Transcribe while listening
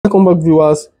welcome back,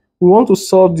 viewers. We want to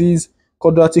solve this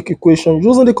quadratic equation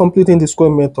using the completing the square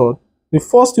method. The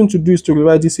first thing to do is to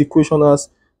rewrite this equation as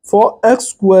 4x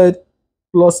squared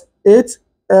plus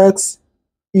 8x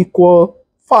equal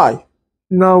 5.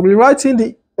 Now, rewriting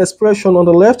the expression on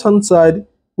the left hand side,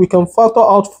 we can factor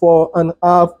out 4 and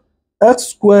have x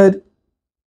squared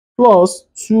plus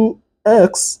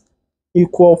 2x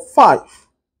equal 5.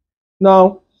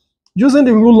 Now, using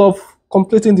the rule of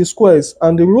completing the squares,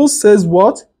 and the rule says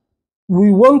what?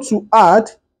 We want to add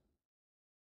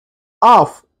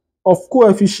half of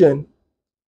coefficient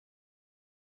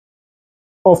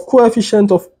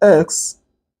of x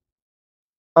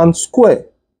and square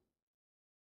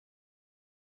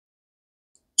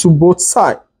to both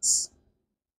sides.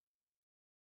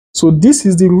 So this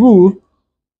is the rule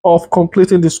of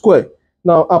completing the square.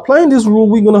 Now, applying this rule,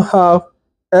 we're going to have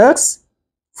x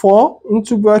 4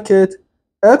 into bracket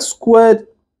x squared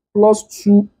plus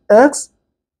 2x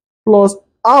plus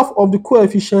half of the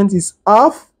coefficient is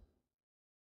half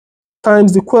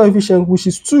times the coefficient, which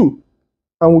is 2,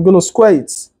 and we're going to square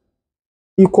it,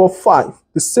 equal 5.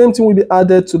 The same thing will be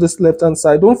added to this left hand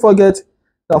side. Don't forget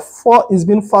that 4 is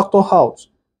being factored out,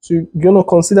 so you're going to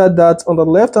consider that on the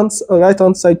right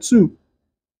hand side too,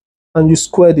 and you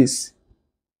square this.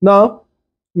 Now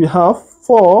we have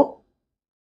 4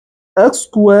 x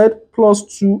squared plus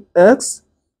 2x,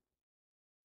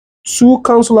 2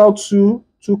 cancel out 2,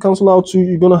 2 cancel out 2,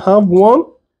 you're going to have 1,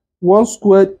 1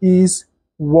 squared is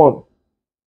 1,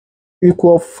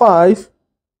 equal 5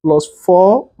 plus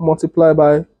 4 multiplied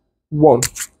by 1.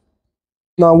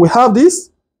 Now we have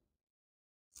this.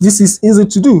 This is easy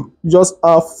to do. You just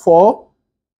have 4x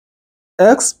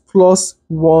plus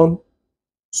 1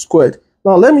 squared.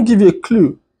 Now let me give you a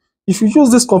clue. If you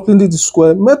use this completely the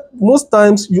square, most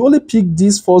times you only pick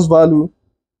this first value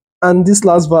and this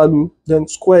last value, then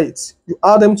square it. You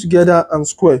add them together and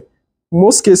square.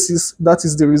 Most cases, that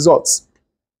is the result,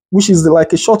 which is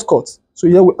like a shortcut. So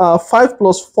here we have 5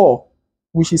 plus 4,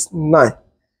 which is 9.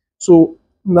 So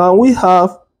now we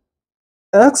have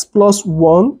x plus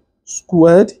 1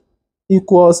 squared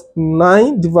equals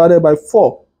 9 divided by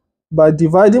 4 by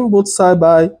dividing both sides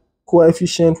by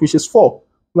coefficient, which is 4.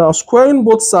 Now squaring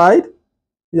both sides,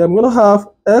 I'm going to have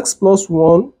x plus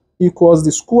 1 equals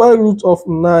the square root of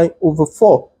 9 over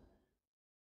 4.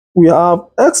 We have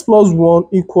x plus 1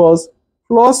 equals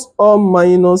plus or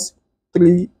minus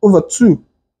 3 over 2.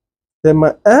 Then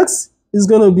my x is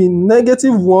going to be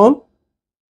negative 1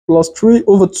 plus 3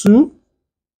 over 2,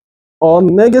 or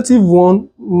negative 1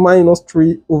 minus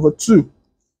 3 over 2.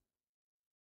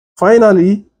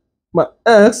 Finally, my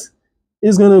x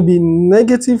is going to be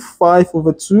negative 5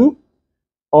 over 2,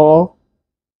 or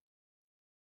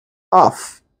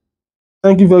half.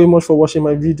 Thank you very much for watching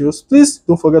my videos. Please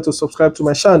don't forget to subscribe to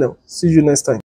my channel. See you next time.